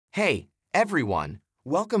Hey, everyone!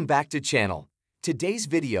 Welcome back to channel. Today's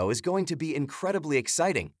video is going to be incredibly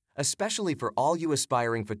exciting, especially for all you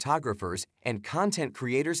aspiring photographers and content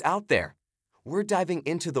creators out there. We're diving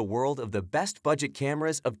into the world of the best budget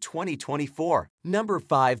cameras of 2024. Number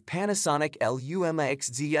 5. Panasonic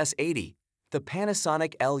LUMIX ZS80. The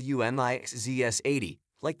Panasonic LUMIX ZS80,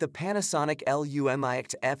 like the Panasonic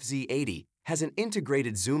LUMIX FZ80, has an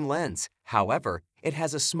integrated zoom lens. However, it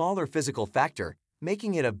has a smaller physical factor,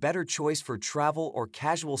 making it a better choice for travel or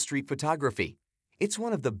casual street photography. It's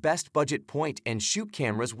one of the best budget point-and-shoot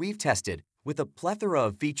cameras we've tested, with a plethora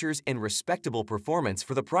of features and respectable performance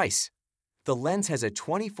for the price. The lens has a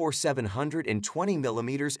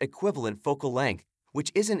 24-720mm equivalent focal length,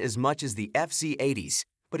 which isn't as much as the FZ80's,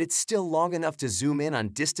 but it's still long enough to zoom in on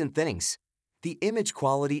distant things. The image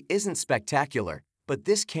quality isn't spectacular, but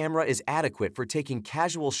this camera is adequate for taking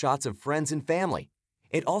casual shots of friends and family.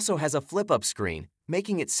 It also has a flip-up screen,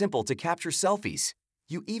 making it simple to capture selfies.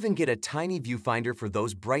 You even get a tiny viewfinder for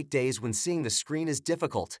those bright days when seeing the screen is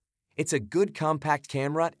difficult. It's a good compact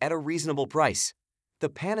camera at a reasonable price. The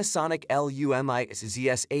Panasonic LUMIX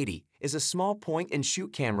ZS80 is a small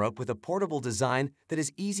point-and-shoot camera with a portable design that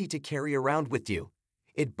is easy to carry around with you.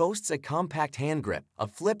 It boasts a compact hand grip, a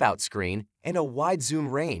flip-out screen, and a wide zoom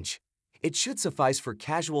range. It should suffice for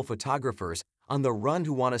casual photographers on the run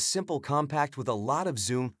who want a simple compact with a lot of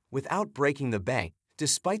zoom without breaking the bank,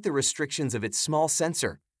 despite the restrictions of its small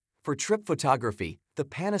sensor. For trip photography, the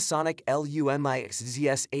Panasonic LUMIX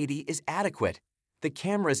ZS80 is adequate. The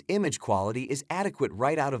camera's image quality is adequate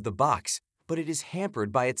right out of the box, but it is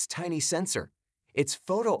hampered by its tiny sensor. Its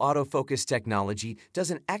photo autofocus technology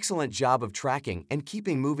does an excellent job of tracking and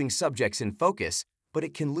keeping moving subjects in focus, but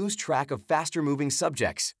it can lose track of faster-moving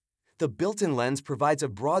subjects. The built-in lens provides a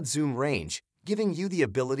broad zoom range, giving you the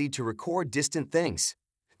ability to record distant things.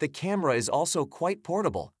 The camera is also quite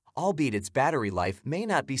portable, albeit its battery life may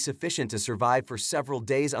not be sufficient to survive for several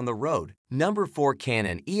days on the road. Number 4.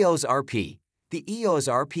 Canon EOS RP. The EOS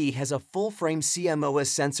RP has a full-frame CMOS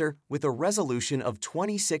sensor with a resolution of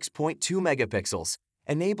 26.2 megapixels,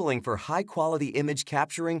 enabling for high-quality image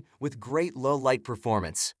capturing with great low-light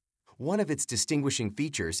performance. One of its distinguishing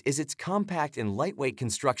features is its compact and lightweight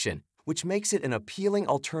construction, which makes it an appealing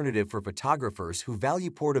alternative for photographers who value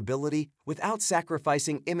portability without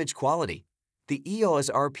sacrificing image quality. The EOS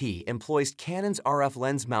RP employs Canon's RF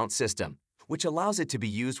lens mount system, which allows it to be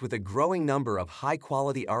used with a growing number of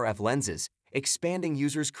high-quality RF lenses, expanding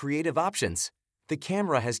users' creative options. The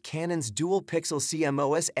camera has Canon's dual-pixel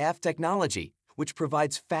CMOS AF technology, which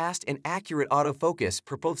provides fast and accurate autofocus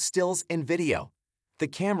for both stills and video. The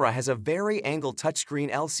camera has a vari-angle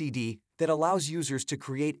touchscreen LCD that allows users to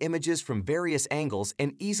create images from various angles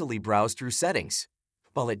and easily browse through settings.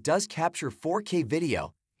 While it does capture 4K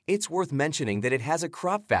video, it's worth mentioning that it has a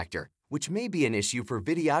crop factor, which may be an issue for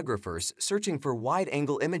videographers searching for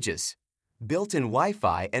wide-angle images. Built-in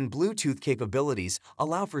Wi-Fi and Bluetooth capabilities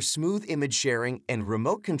allow for smooth image sharing and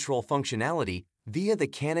remote control functionality via the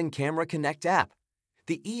Canon Camera Connect app.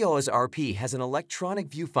 The EOS RP has an electronic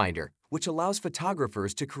viewfinder, which allows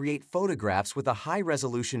photographers to create photographs with a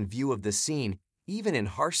high-resolution view of the scene, even in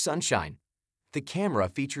harsh sunshine. The camera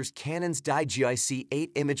features Canon's DiGIC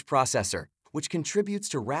 8 image processor, which contributes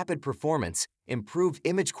to rapid performance, improved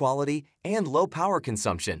image quality, and low power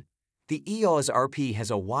consumption. The EOS RP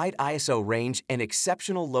has a wide ISO range and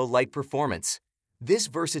exceptional low-light performance. This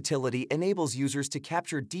versatility enables users to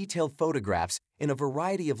capture detailed photographs in a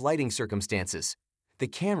variety of lighting circumstances. The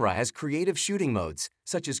camera has creative shooting modes,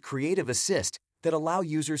 such as Creative Assist, that allow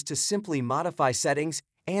users to simply modify settings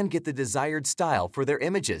and get the desired style for their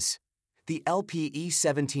images. The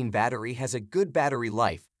LPE17 battery has a good battery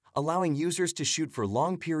life, allowing users to shoot for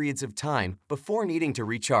long periods of time before needing to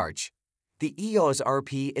recharge. The EOS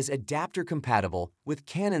RP is adapter compatible with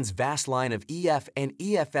Canon's vast line of EF and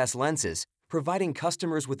EFS lenses, providing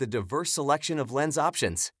customers with a diverse selection of lens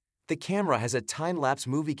options. The camera has a time-lapse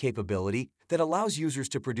movie capability that allows users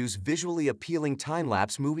to produce visually appealing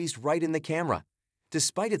time-lapse movies right in the camera.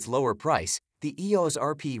 Despite its lower price, the EOS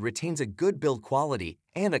RP retains a good build quality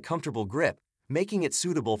and a comfortable grip, making it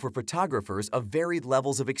suitable for photographers of varied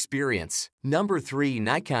levels of experience. Number 3.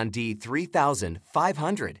 Nikon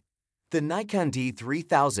D3500. The Nikon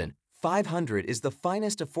D3500 is the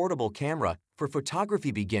finest affordable camera for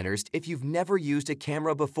photography beginners if you've never used a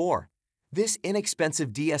camera before. This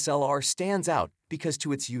inexpensive DSLR stands out because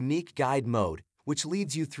of its unique guide mode, which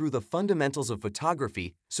leads you through the fundamentals of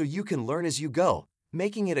photography so you can learn as you go,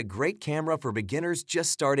 making it a great camera for beginners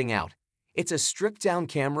just starting out. It's a stripped-down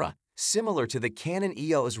camera, similar to the Canon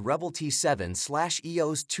EOS Rebel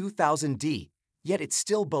T7/EOS 2000D, yet it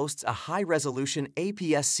still boasts a high-resolution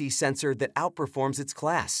APS-C sensor that outperforms its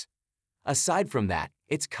class. Aside from that,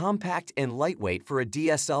 it's compact and lightweight for a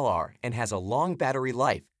DSLR and has a long battery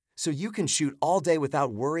life, so you can shoot all day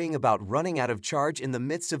without worrying about running out of charge in the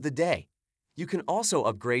midst of the day. You can also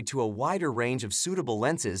upgrade to a wider range of suitable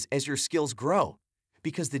lenses as your skills grow.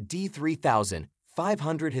 Because the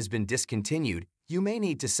D3500 has been discontinued, you may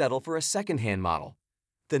need to settle for a second-hand model.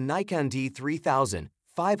 The Nikon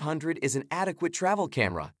D3500 is an adequate travel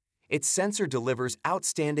camera. Its sensor delivers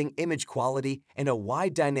outstanding image quality and a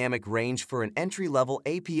wide dynamic range for an entry-level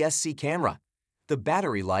APS-C camera. The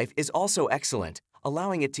battery life is also excellent,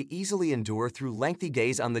 allowing it to easily endure through lengthy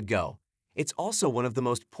days on the go. It's also one of the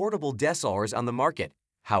most portable DSLRs on the market.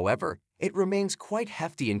 However, it remains quite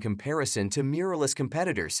hefty in comparison to mirrorless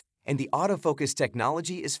competitors, and the autofocus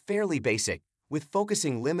technology is fairly basic, with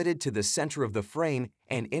focusing limited to the center of the frame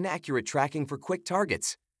and inaccurate tracking for quick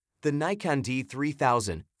targets. The Nikon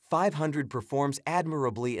D3500 performs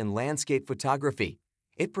admirably in landscape photography.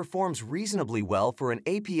 It performs reasonably well for an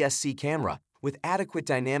APS-C camera, with adequate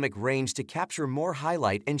dynamic range to capture more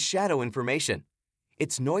highlight and shadow information.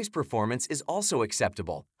 Its noise performance is also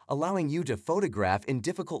acceptable, allowing you to photograph in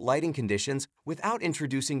difficult lighting conditions without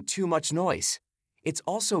introducing too much noise. It's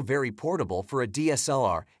also very portable for a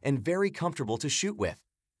DSLR and very comfortable to shoot with.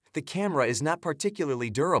 The camera is not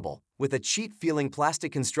particularly durable, with a cheap-feeling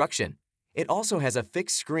plastic construction. It also has a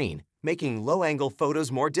fixed screen, making low-angle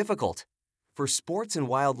photos more difficult. For sports and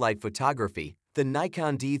wildlife photography, the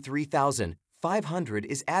Nikon D3500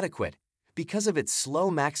 is adequate. Because of its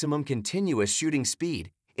slow maximum continuous shooting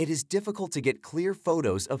speed, it is difficult to get clear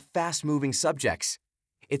photos of fast-moving subjects.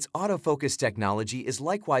 Its autofocus technology is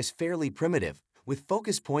likewise fairly primitive, with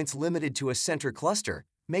focus points limited to a center cluster,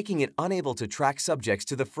 making it unable to track subjects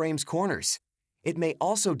to the frame's corners. It may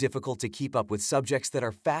also be difficult to keep up with subjects that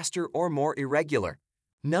are faster or more irregular.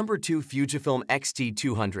 Number 2. Fujifilm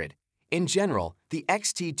X-T200. In general, the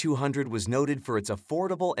X-T200 was noted for its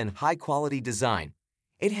affordable and high-quality design.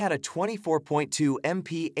 It had a 24.2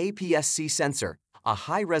 MP APS-C sensor, a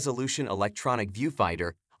high-resolution electronic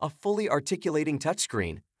viewfinder, a fully articulating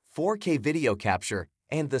touchscreen, 4K video capture,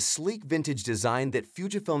 and the sleek vintage design that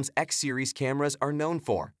Fujifilm's X-series cameras are known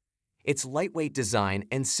for. Its lightweight design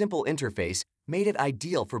and simple interface made it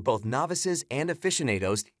ideal for both novices and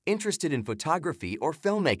aficionados interested in photography or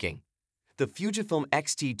filmmaking. The Fujifilm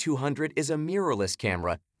X-T200 is a mirrorless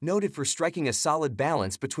camera noted for striking a solid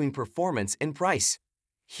balance between performance and price.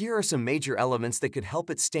 Here are some major elements that could help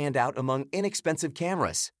it stand out among inexpensive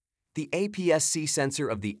cameras. The APS-C sensor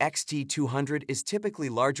of the X-T200 is typically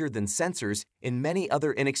larger than sensors in many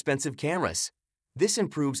other inexpensive cameras. This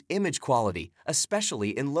improves image quality,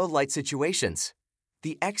 especially in low-light situations.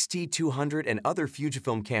 The X-T200 and other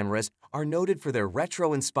Fujifilm cameras are noted for their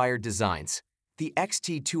retro-inspired designs. The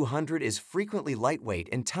X-T200 is frequently lightweight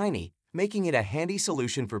and tiny, making it a handy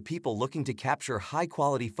solution for people looking to capture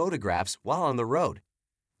high-quality photographs while on the road.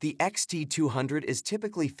 The X-T200 is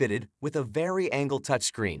typically fitted with a vari-angle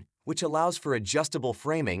touchscreen, which allows for adjustable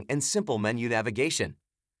framing and simple menu navigation.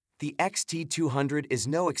 The X-T200 is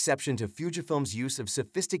no exception to Fujifilm's use of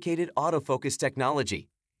sophisticated autofocus technology.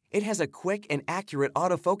 It has a quick and accurate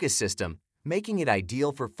autofocus system, making it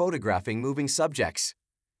ideal for photographing moving subjects.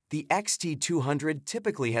 The X-T200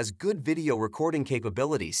 typically has good video recording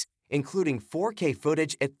capabilities, including 4K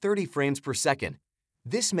footage at 30 frames per second.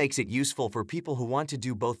 This makes it useful for people who want to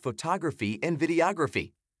do both photography and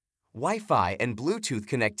videography. Wi-Fi and Bluetooth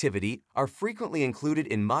connectivity are frequently included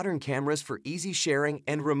in modern cameras for easy sharing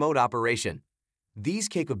and remote operation. These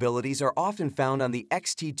capabilities are often found on the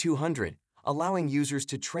X-T200, allowing users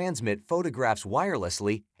to transmit photographs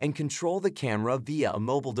wirelessly and control the camera via a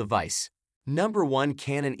mobile device. Number 1.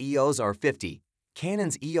 Canon EOS R50.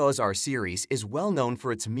 Canon's EOS R series is well known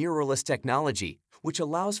for its mirrorless technology, which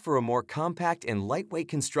allows for a more compact and lightweight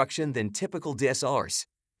construction than typical DSLRs.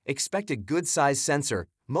 Expect a good-sized sensor,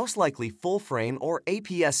 most likely full-frame or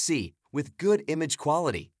APS-C, with good image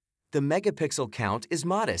quality. The megapixel count is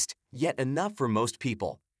modest, yet enough for most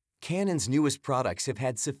people. Canon's newest products have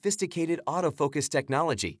had sophisticated autofocus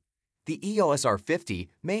technology. The EOS R50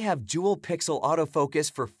 may have dual-pixel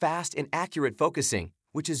autofocus for fast and accurate focusing,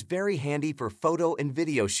 which is very handy for photo and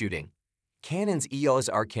video shooting. Canon's EOS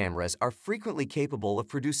R cameras are frequently capable of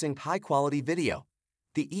producing high-quality video.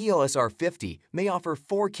 The EOS R50 may offer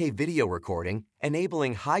 4K video recording,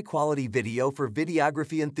 enabling high-quality video for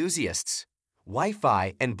videography enthusiasts.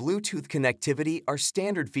 Wi-Fi and Bluetooth connectivity are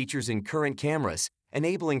standard features in current cameras,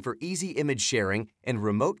 enabling for easy image sharing and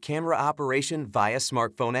remote camera operation via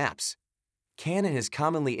smartphone apps. Canon has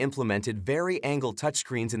commonly implemented vari-angle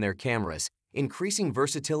touchscreens in their cameras, increasing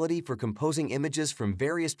versatility for composing images from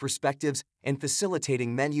various perspectives and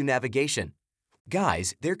facilitating menu navigation.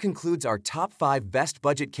 Guys, there concludes our top 5 best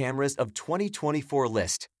budget cameras of 2024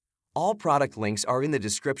 list. All product links are in the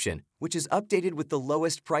description, which is updated with the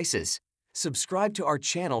lowest prices. Subscribe to our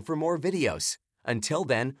channel for more videos. Until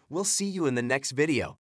then, we'll see you in the next video.